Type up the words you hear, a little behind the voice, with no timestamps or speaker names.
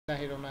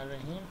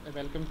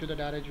Welcome to the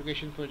Dara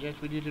Education Project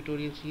video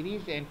tutorial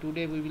series, and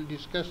today we will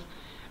discuss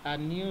a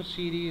new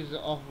series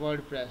of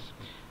WordPress.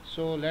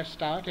 So let's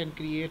start and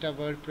create a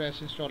WordPress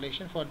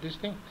installation. For this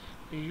thing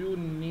you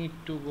need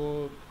to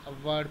go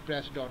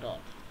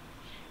wordpress.org,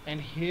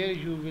 and here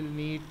you will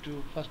need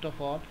to first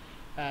of all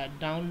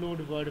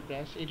download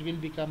WordPress. It will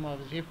become a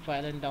zip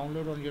file and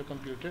download on your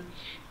computer,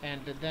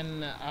 and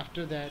then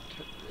after that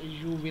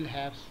you will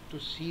have to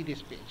see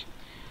this page.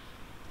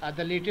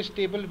 The latest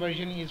stable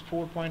version is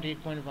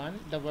 4.8.1.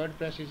 The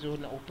WordPress is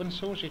on open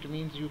source. It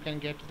means you can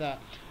get the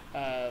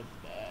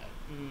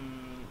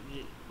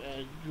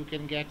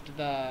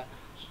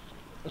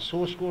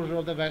source code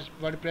of the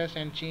WordPress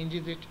and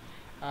changes it.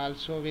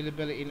 Also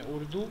available in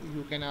Urdu.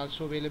 You can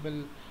also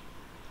available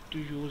to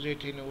use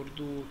it in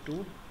Urdu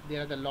too.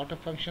 There are a lot of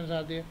functions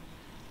are there,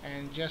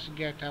 and just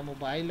get a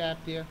mobile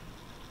app there.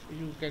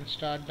 You can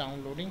start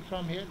downloading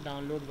from here.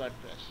 Download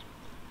WordPress.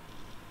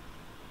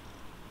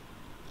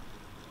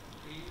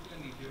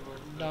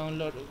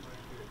 Download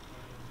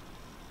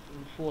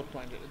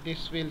 4.8.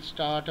 This will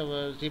start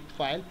our zip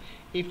file.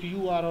 If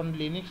you are on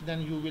Linux,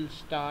 then you will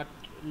start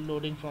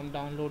loading from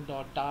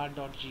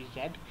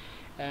download.tar.gz,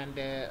 and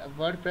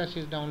WordPress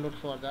is download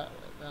for the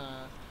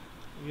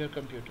your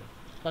computer.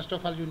 First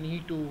of all, you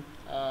need to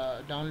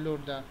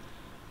download the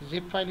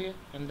zip file here,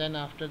 and then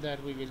after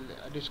that we will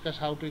discuss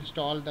how to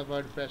install the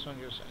WordPress on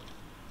your site.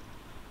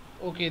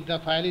 Okay, the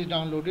file is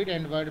downloaded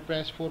and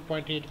WordPress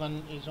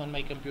 4.81 is on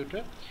my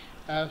computer.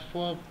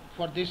 For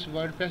this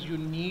WordPress you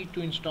need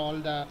to install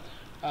the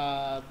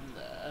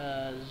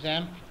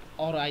XAMPP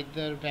or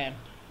either WAMP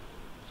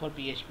for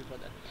PHP. For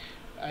that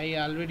I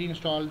already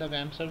installed the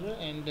WAMP server,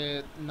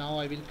 and now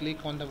I will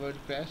click on the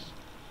WordPress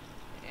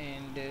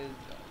and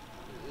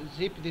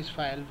zip this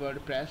file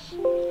WordPress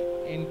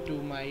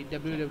into my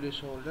www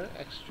folder,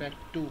 extract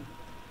to,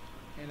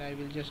 and I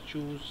will just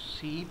choose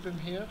C from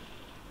here,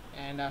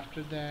 and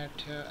after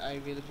that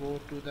I will go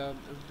to the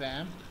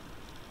WAMP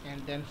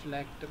and then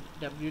select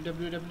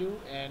www,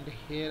 and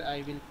here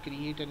I will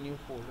create a new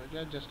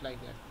folder just like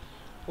that.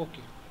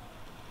 Okay,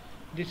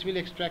 this will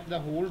extract the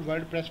whole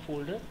WordPress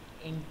folder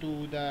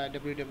into the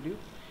www,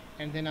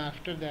 and then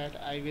after that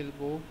I will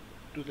go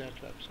to that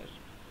website.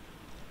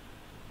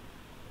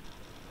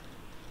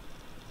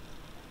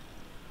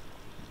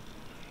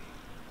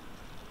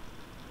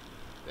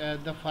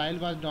 The file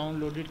was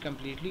downloaded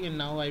completely, and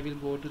now I will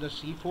go to the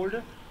C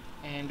folder,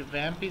 and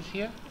WAMP is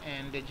here,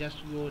 and just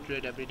go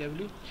to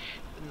www.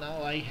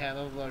 Now I have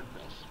a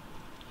WordPress.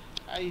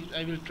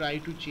 I will try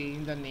to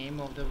change the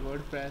name of the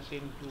WordPress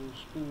into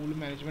School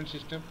Management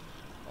System,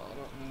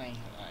 or no,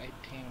 I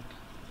think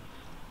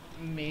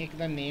make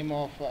the name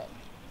of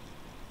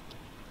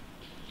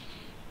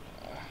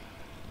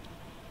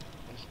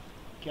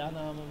क्या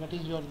नाम है? What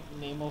is your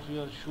name of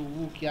your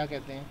shoe? क्या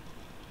कहते हैं?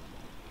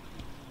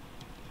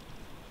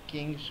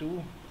 King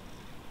shoe.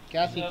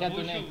 क्या सीखा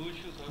तूने?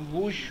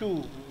 Wushu.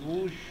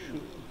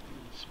 Wushu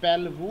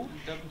spell woo.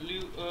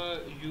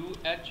 WUHU.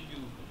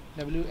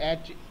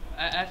 WH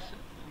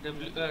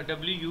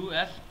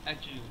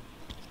WUSHU.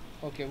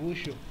 Okay,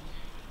 wushu.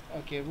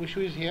 Okay,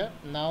 wushu is here.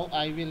 Now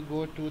I will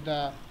go to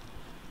the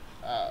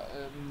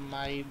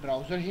my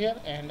browser here,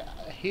 and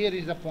here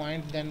is the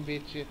point then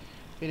which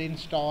will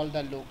install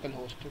the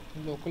localhost.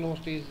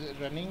 Localhost is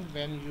running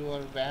when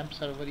your WAMP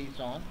server is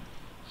on.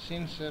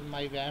 Since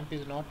my WAMP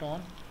is not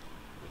on,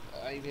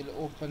 I will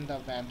open the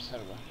WAMP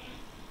server.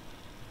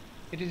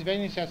 It is very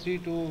necessary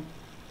to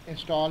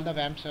install the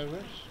WAMP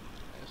servers.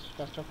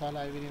 First of all,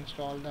 I will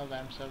install the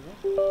WAMP server.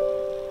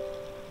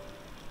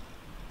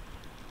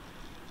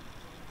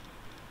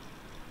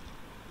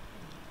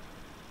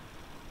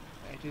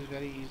 It is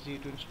very easy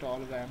to install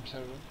WAMP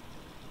server.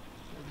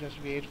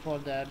 Just wait for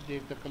that.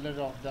 The color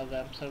of the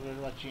WAMP server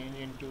will change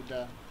into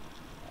the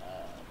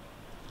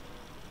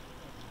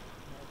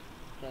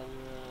color.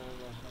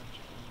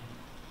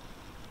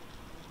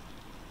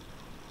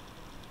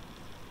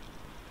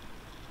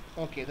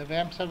 Okay, the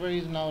WAMP server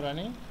is now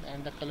running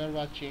and the color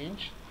was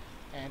changed,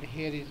 and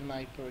here is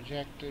my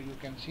project. You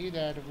can see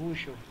that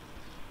wushu.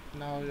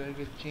 Now I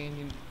will change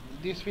in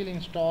this, will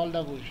install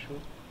the wushu,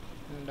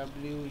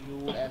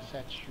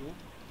 WUSHU.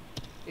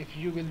 If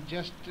you will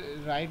just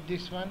write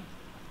this one,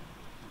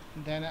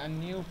 then a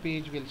new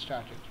page will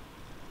start it.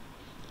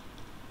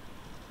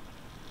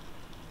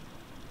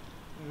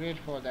 Wait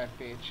for that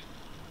page.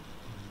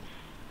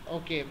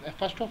 Okay,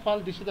 first of all,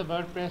 this is the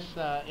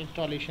WordPress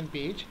installation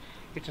page.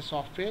 It's a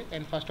software,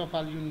 and first of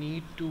all you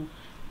need to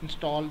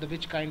install the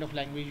which kind of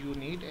language you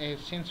need.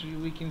 Since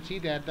we can see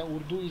that the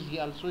Urdu is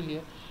also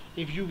here.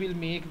 If you will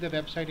make the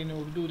website in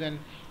Urdu, then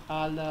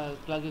all the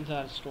plugins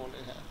are installed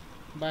here.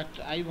 But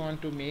I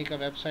want to make a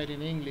website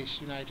in English,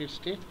 United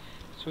States,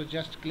 so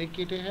just click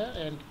it here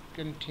and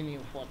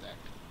continue for that.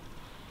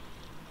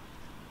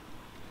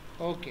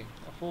 Okay,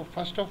 for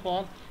first of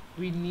all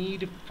we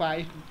need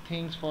 5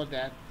 things for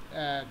that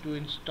to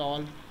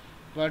install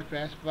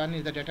WordPress. One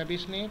is the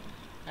database name,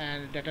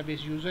 and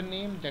database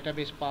username,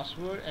 database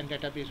password, and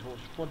database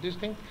host. For this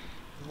thing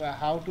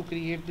how to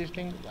create this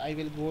thing. I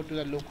will go to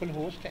the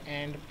localhost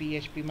and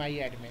PHP my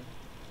admin.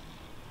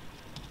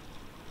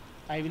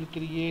 I will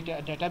create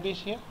a database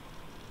here.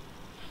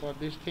 For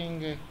this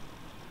thing,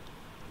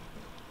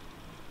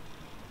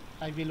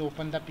 I will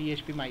open the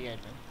PHP my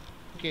admin.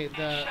 Okay,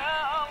 the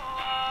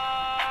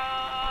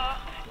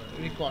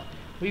record.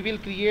 We will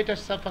create a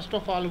first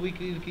of all we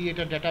will create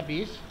a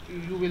database.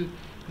 You will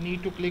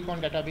need to click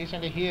on database,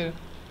 and here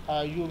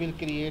you will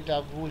create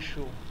a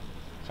Wushu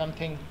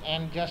something,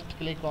 and just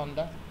click on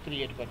the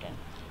create button.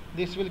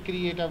 This will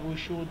create a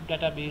Wushu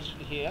database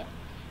here,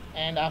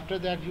 and after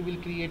that you will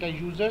create a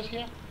users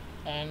here,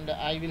 and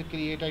I will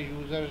create a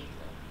user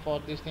for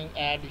this thing,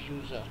 add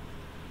user,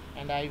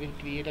 and I will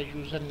create a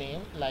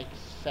username like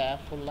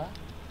Saifullah,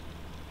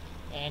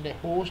 and a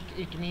host,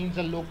 it means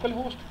a local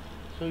host,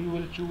 so you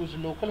will choose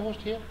local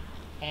host here,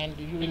 and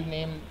you will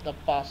name the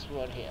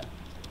password here.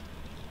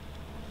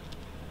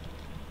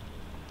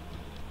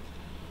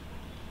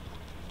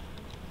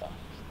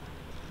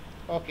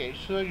 Okay,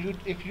 so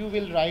if you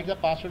will write the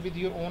password with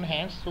your own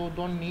hands, so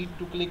don't need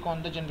to click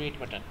on the generate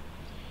button.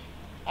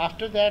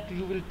 After that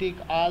you will take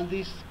all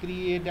this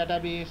create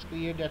database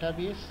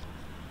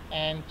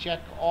and check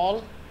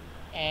all,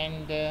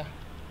 and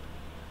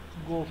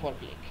go for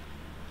click.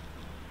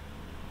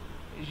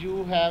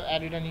 You have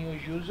added a new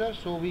user,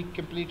 so we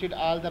completed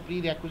all the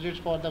prerequisites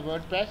for the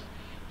WordPress,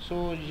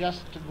 so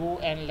just go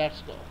and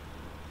let's go.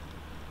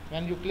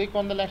 When you click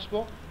on the let's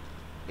go,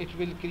 it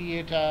will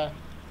create a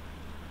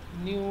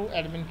new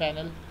admin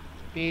panel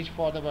page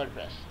for the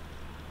WordPress.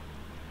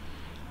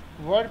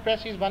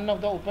 WordPress is one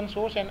of the open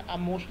source, and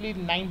mostly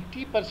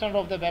 90%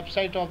 of the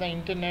website of the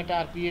internet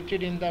are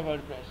created in the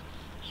WordPress,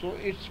 so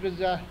it's with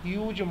a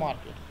huge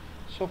market.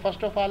 So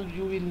first of all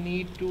you will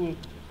need to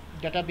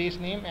database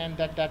name, and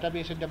that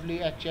database is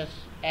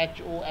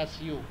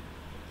WHSU.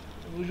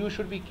 You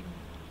should be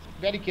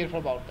very careful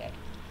about that.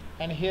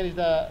 And here is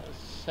the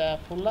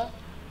Saifullah,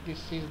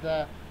 this is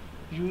the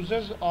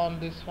users on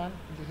this one,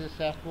 this is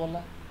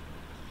Saifullah,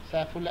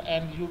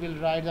 and you will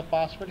write the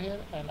password here,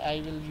 and I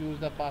will use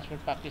the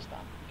password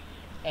Pakistan,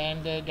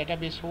 and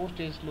database host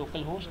is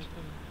localhost,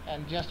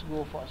 and just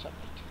go for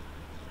submit.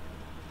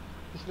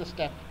 This is the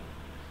step,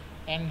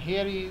 and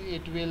here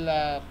it will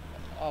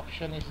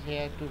option is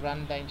here to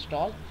run the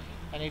install,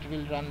 and it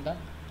will run the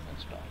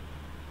install.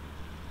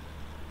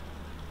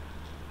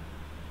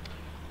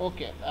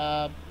 Okay,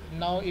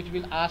 now it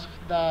will ask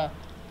the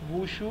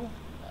Wushu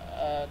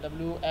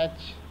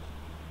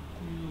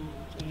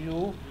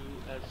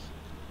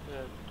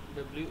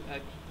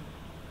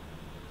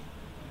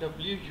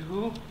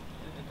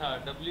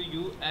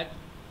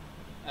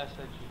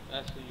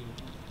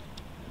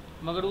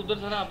मगर उधर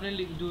sir आपने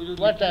जो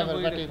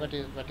whatever,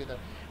 what is the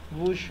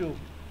Wushu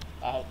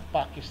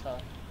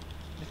Pakistan.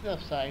 This is the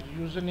site.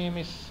 Username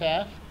is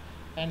Saif,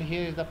 and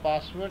here is the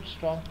password,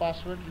 strong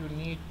password you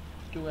need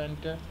to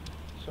enter.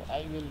 So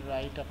I will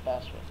write a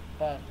password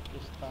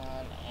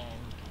Pakistan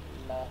and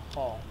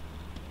Lahore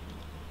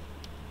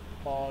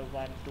for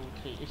 1 2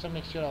 3. It's a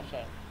mixture of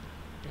that.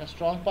 It's a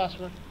strong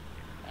password,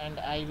 and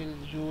I will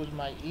use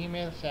my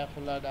email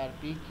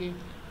saifullah.pk,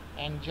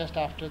 and just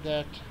after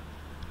that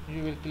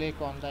you will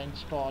click on the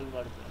install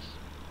WordPress.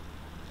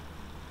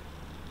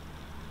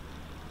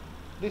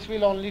 This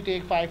will only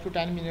take 5 to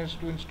 10 minutes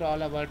to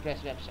install a WordPress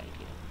website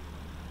here.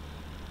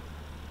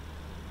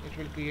 It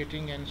will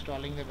creating and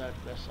installing the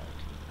WordPress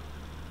site.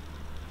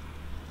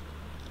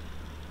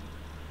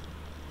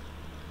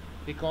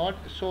 Record,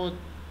 so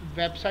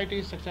website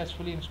is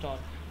successfully installed.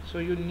 So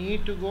you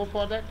need to go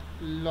for that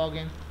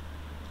login,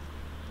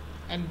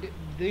 and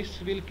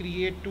this will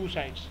create two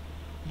sites.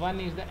 One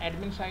is the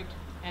admin site,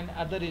 and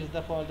other is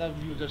the for the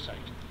user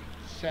site.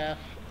 Saif,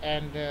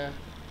 and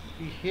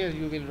here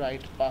you will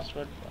write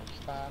password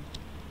Pakistan.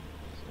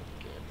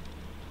 Okay.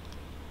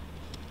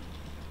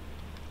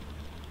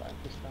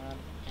 Pakistan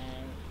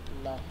and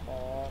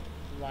Lahore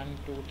 1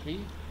 2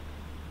 3.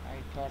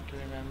 I thought to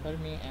remember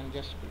me, and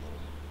just close.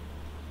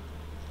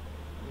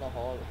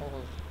 Lahore.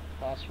 Oh,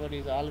 password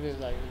is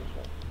always I use.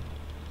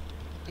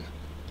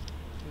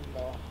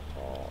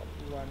 Lahore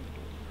 1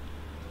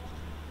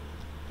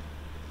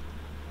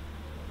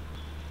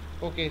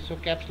 2. Okay, so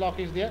caps lock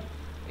is there.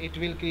 It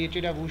will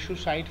created a Wushu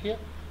site here,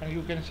 and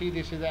you can see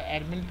this is the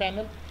admin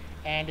panel,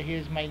 and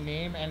here's my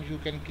name, and you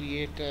can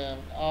create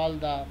all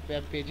the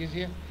web pages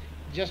here.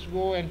 Just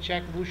go and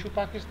check Wushu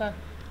Pakistan.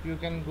 You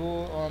can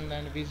go on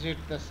and visit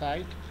the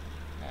site,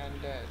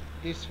 and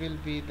this will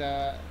be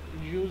the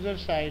user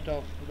site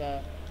of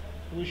the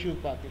Wushu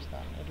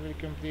Pakistan. It will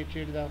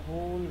completed the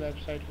whole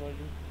website for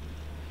you.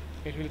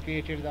 It will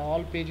created the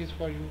all pages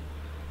for you,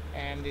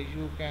 and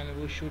you can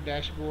Wushu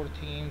dashboard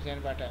themes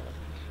and whatever.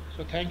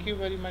 So thank you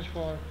very much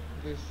for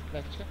this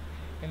lecture.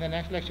 In the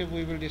next lecture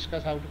we will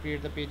discuss how to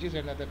create the pages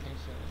and other things.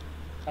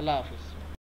 Allah Hafiz.